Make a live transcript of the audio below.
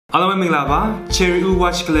အားလုံးပဲမင်္ဂလာပါ Cherry U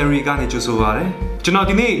Watch Gallery ကနေကြိုဆိုပါရစေကျွန်တော်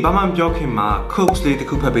ဒီနေ့ဘာမှမပြောခင်မှာ quotes လေးတစ်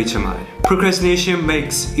ခုဖတ်ပေးချင်ပါတယ် Procrastination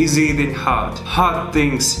makes easy than hard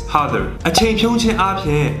things harder အချိန်ဖြုံးခြင်းအပြ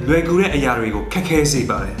င်လွယ်ကူတဲ့အရာတွေကိုခက်ခဲစေ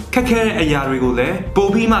ပါတယ်ခက်ခဲတဲ့အရာတွေကိုလည်းပို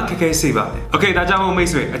ပြီးမှခက်ခဲစေပါတယ် Okay ဒါကြောင့်မို့မိတ်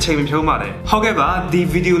ဆွေအချိန်မဖြုံးပါနဲ့ဟုတ်ကဲ့ပါဒီ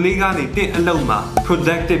ဗီဒီယိုလေးကနေတင့်အလုပ်မှာ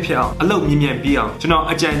productive ဖြစ်အောင်အလုပ်မြင်မြန်ပြီးအောင်ကျွန်တော်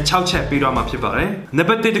အကြံ6ချက်ပေးတော့မှာဖြစ်ပါတယ်နံ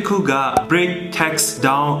ပါတ်1တစ်ခုက break tasks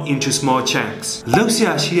down into small chunks လုပ်စ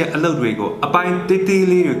ရာရှိတဲ့အလုပ်တွေကိုအပိုင်းတေးသေး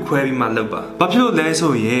လေးတွေခွဲပြီးမှလုပ်ပါဘာဖြစ်လို့လဲ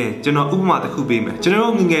ဆိုရင်ကျွန်တော်ဥပမာတစ်ခုပေးမယ်ကျွန်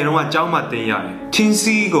တော်ငငယ်တုန်းကကျောင်းမှာသင်ရတယ်ထင်း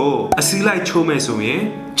စီကိုအစီလိုက်ချိုးမယ်ဆိုရင်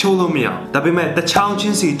ချိုးလို့မရဒါပေမဲ့တစ်ချောင်းချ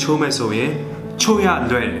င်းစီချိုးမယ်ဆိုရင်ချိုးရ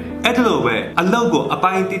လွယ်တယ်အဲ့ဒါလိုပဲအလုပ်ကိုအ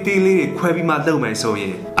ပိုင်းတေးသေးလေးတွေခွဲပြီးမှလုပ်မယ်ဆိုရ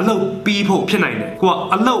င်အလုပ်ပြီးဖို့ဖြစ်နိုင်တယ်ကိုက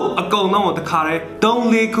အလုပ်အကုန်လုံးကိုတစ်ခါတည်း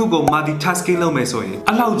3-4ခုကို multitasking လုပ်မယ်ဆိုရင်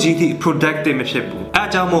အလောက်ကြီးထိ productive မဖြစ်ဘူးအဲအ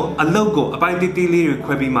ကြောင်းမို့အလုပ်ကိုအပိုင်းတေးသေးလေးတွေ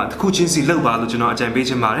ခွဲပြီးမှတစ်ခုချင်းစီလုပ်ပါလို့ကျွန်တော်အကြံပေး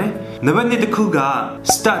ချင်ပါတယ်နံပါတ်2တစ်ခုက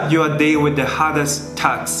start your day with the hardest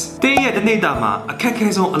tasks တင်းရဲ့ဒီနေ့တာမှာအခက်ခဲ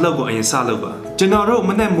ဆုံးအလုပ်ကိုအရင်စလုပ်ပါကျွန်တော်တို့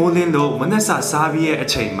မနေ့မိုးလင်းလို့မနေ့စာစားပြီးရဲ့အ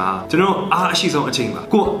ချိန်မှာကျွန်တော်အားအရှိဆုံးအချိန်ပါ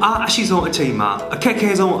ကိုအားအရှိဆုံးအချိန်မှာအခက်ခဲ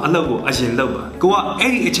ဆုံးအလုပ်ကိုအရင်လုပ်ပါကိုက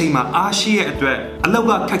အဲ့ဒီအချိန်မှာအားရှိရဲ့အတွက်အလုပ်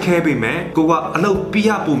ကခက်ခဲပေမဲ့ကိုကအလုပ်ပြီးရ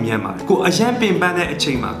ပုံမြန်ပါကိုအရန်ပင်ပန်းတဲ့အ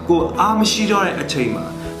ချိန်မှာကိုအားမရှိတော့တဲ့အချိန်မှာ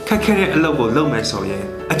ခက်ခဲတဲ့အလုပ်ကိုလုပ်မယ်ဆိုရင်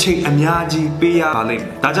အချိန်အများကြီးပေးရပါလိမ့်မ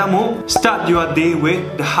ယ်ဒါကြောင့်မို့ start your day with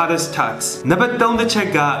the hardest tasks နံပါတ်3တစ်ချက်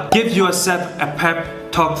က give yourself a pep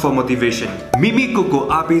talk for motivation မိမိကိုယ်ကို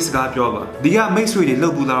အားပေးစကားပြောပါဒီကမိတ်ဆွေတွေလု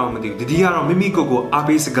ပ်ဘူးလားတော့မသိဘူးဒီကတော့မိမိကိုယ်ကိုအား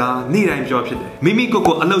ပေးစကားနေ့တိုင်းပြောဖြစ်တယ်မိမိကိုယ်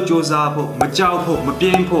ကိုအလုပ်ကြိုးစားဖို့မကြောက်ဖို့မပြ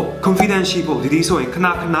င်းဖို့ confidence ရှိဖို့ဒီဆိုရင်ခဏ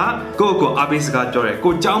ခဏကိုယ့်ကိုအားပေးစကားပြောတယ်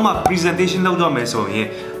ကိုကျောင်းမှာ presentation လုပ်တော့မယ်ဆိုရင်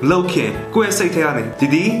လုပ်ခင်ကိုယ့်ရဲ့စိတ်ထဲကနေ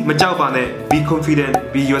ဒီမကြောက်ပါနဲ့ be confident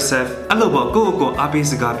be yourself အဲ့လိုပေါ့ကိုယ့်ကိုအားပေး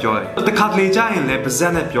စကားပြောတယ်တစ်ခါတလေကြာရင်လည်းပါးစ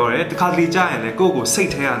ပ်နဲ့ပြောတယ်တစ်ခါတလေကြာရင်လည်းကိုယ့်ကိုစိတ်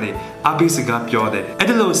ထဲကနေအားပေးစကားပြောတယ်အဲ့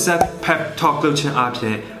ဒါလို့ self pep talk လုပ်ခြင်းအပြ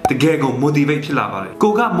င်တကယ်ကို motivate ဖြစ်လာပါတယ်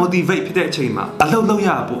ကိုက motivate ဖြစ်တဲ့အချိန်မှာအလုပ်လုပ်ရ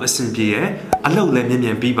ဖို့အဆင်ပြေရဲ့အလုပ်လည်းမြန်မြ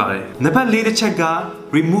န်ပြီးပါတယ်နံပါတ်4တစ်ချက်က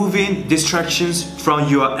removing distractions from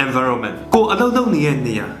your environment ကိုအလုပ်လုပ်နေတဲ့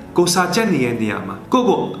နေရာကိုစာချက်နေတဲ့နေရာမှာကို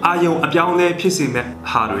အာယုံအပြောင်းလဲဖြစ်စေမဲ့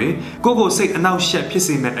ဟာတွေကိုစိတ်အနှောက်အယှက်ဖြစ်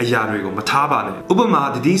စေမဲ့အရာတွေကိုမထားပါနဲ့ဥပမာ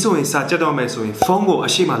ဒီဆိုရင်စာချက်တော့မယ်ဆိုရင်ဖုန်းကိုအ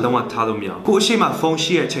ရှိမလုံးဝထားလို့မရဘူးကိုအရှိမဖုန်း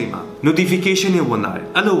ရှိတဲ့အချိန်မှာ notification တွေဝင်လာတယ်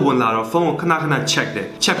အဲ့လိုဝင်လာတော့ဖုန်းကိုခဏ check တယ်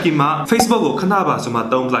check ပြီးမှ Facebook ကိုခဏပါဆိုမှ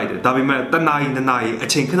သုံးလိုက်တယ်ဒါပေမဲ့တနာရီ2နာရီအ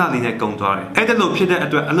ချိန်ခဏလေးနဲ့ကုန်သွားတယ်အဲ့ဒါလို့ဖြစ်တဲ့အ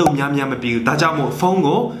တွက်အလုပ်များမပြီးဘူးဒါကြောင့်မို့ဖုန်း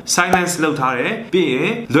ကို silence လုပ်ထားတယ်ပြီးရ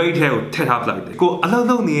င်လွိတ်ထဲကိုထည့်ထားလိုက်တယ်ကိုအလုပ်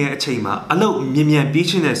လုပ်နေတဲ့အချိန်မှာအလုပ်မြန်ပြီး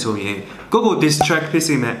ချင်တယ်ဆိုရင်ကို distract ဖြစ်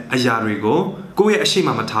စေမဲ့အရာတွေကိုကိုရဲ့အရှိမ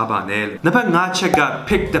မထားပါနဲ့နံပါတ်5ချက်က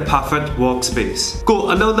pick the perfect workspace ကို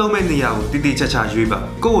အလုပ်လုပ်မဲ့နေရာကိုတိတိကျကျရွေးပါ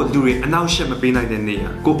ကိုလူတွေအနောက်ရှက်မပေးနိုင်တဲ့နေရာ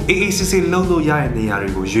ကိုအေးအေးဆေးဆေးလုပ်လို့ရတဲ့နေရာတွေ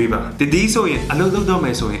ကိုရွေးပါဒီဆိုရင်အလုပ်လုပ်တော့မ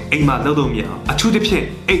ယ်ဆိုရင်အိမ်မှာလုပ်လို့မရအောင်အထူးသဖြင့်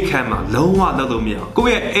အိတ်ခမ်းမှာလုံးဝလုပ်လို့မရအောင်ကို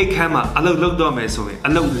ရဲ့အိတ်ခမ်းမှာအလုပ်လုပ်တော့မယ်ဆိုရင်အ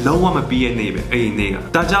လုပ်လုံးဝမပြီးရဲ့နေပဲအဲ့ဒီနေက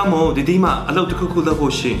ဒါကြောင့်မို့ဒီမှာအလုပ်တစ်ခုလုပ်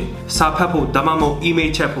ဖို့ရှိရင်စာဖတ်ဖို့ဒါမှမဟုတ် email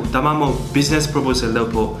ချက်ဖို့ဒါမှမဟုတ် business proposal လုပ်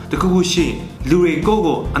ဖို့တစ်ခုရှိရင်လူတွေကို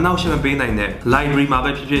အနောက်ရှက်မပေးနိုင်တဲ့ library မှာ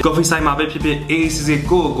ပဲဖြစ်ဖြစ် coffee site မှာပဲဖြစ်ဖြစ် AACC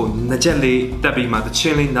ကိုနှစ်ချက်လေးတက်ပြီးမှတချ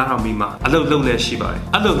င်းလေးနားထောင်ပြီးမှအလုပ်လုပ်လဲရှိပါတယ်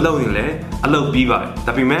အဲ့လိုလုပ်ရင်လည်းအလုပ်ပြီးပါတယ်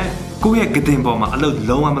ဒါပေမဲ့ကိုယ့်ရဲ့ကတင်ပေါ်မှာအလုပ်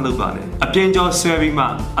လုံးဝမလုပ်ပါနဲ့အပြင်းကြောဆွဲပြီးမှ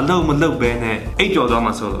အလုပ်မလုပ်ဘဲနဲ့အိတ်ကြော်သွား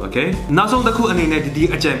မှာဆိုလို့ okay နောက်ဆုံးတစ်ခုအနေနဲ့ဒီ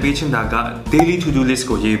အကြံပေးချင်တာက daily to do list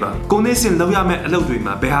ကိုရေးပါကိုနေ့စဉ်လုပ်ရမယ့်အလုပ်တွေ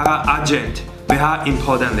မှာဘယ်ဟာက urgentဘယ်ဟာ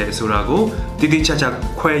important လဲဆိုတာကိုတိကျကျ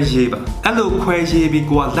ခွဲရေးပါအဲ့လိုခွဲရေးပြီး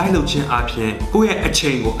ကိုကလိုက်လုပ်ခြင်းအပြင်ကိုယ့်ရဲ့အချိ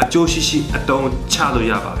န်ကိုအကျိုးရှိအသုံးချလို့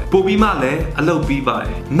ရပါတယ်ပို့ပြီးမှလည်းအလုပ်ပြီးပါတ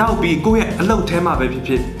ယ်နောက်ပြီးကိုယ့်ရဲ့အလုပ်ထဲမှာပဲဖြစ်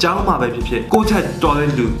ဖြစ်ကျောင်းမှာပဲဖြစ်ဖြစ်ကိုယ့်ထက်တော်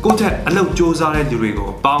တဲ့လူကိုယ့်ထက်အလုပ်ကြိုးစားတဲ့လူတွေကို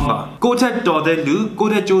ပေါင်းပါကိုယ့်ထက်တော်တဲ့လူကို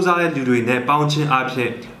ယ့်ထက်ကြိုးစားတဲ့လူတွေနဲ့ပေါင်းခြင်းအပြ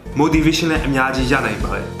င်motivation လည်းအများကြီးရနိုင်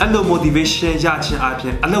ပါတယ်အဲ့လို motivation ရခြင်းအပြ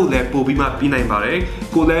င်အလုပ်လည်းပို့ပြီးမှပြီးနိုင်ပါတယ်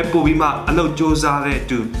ကိုလည်းပို့ပြီးမှအလုပ်ကြိုးစားတဲ့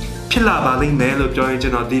သူဖြစ်လာပါလိမ့်မယ်လို့ပြောရင်ကျွ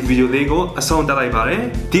န်တော်ဒီဗီဒီယိုလေးကိုအဆုံးသတ်လိုက်ပါတယ်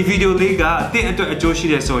ဒီဗီဒီယိုလေးကတင့်အတွက်အကျိုးရှိ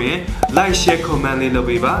တယ်ဆိုရင် like share comment လေးလုပ်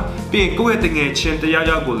ပေးပါပြီးရင်ကိုယ့်ရဲ့တငယ်ချင်းတယော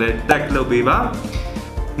က်ကိုလည်း tag လုပ်ပေးပါ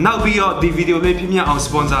နောက်ပြီးတော့ဒီဗီဒီယိုလေးဖြစ်အောင်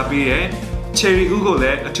sponsor ပေးရ Cherry U ကိုလ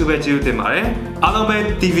ည်းအထူးပဲကျေးဇူးတင်ပါတယ်အားလုံးပဲ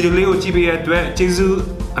ဒီဗီဒီယိုလေးကိုကြည့်ပေးရတဲ့အတွက်ကျေးဇူး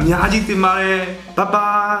အများကြီးတင်ပါတယ် bye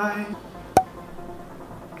bye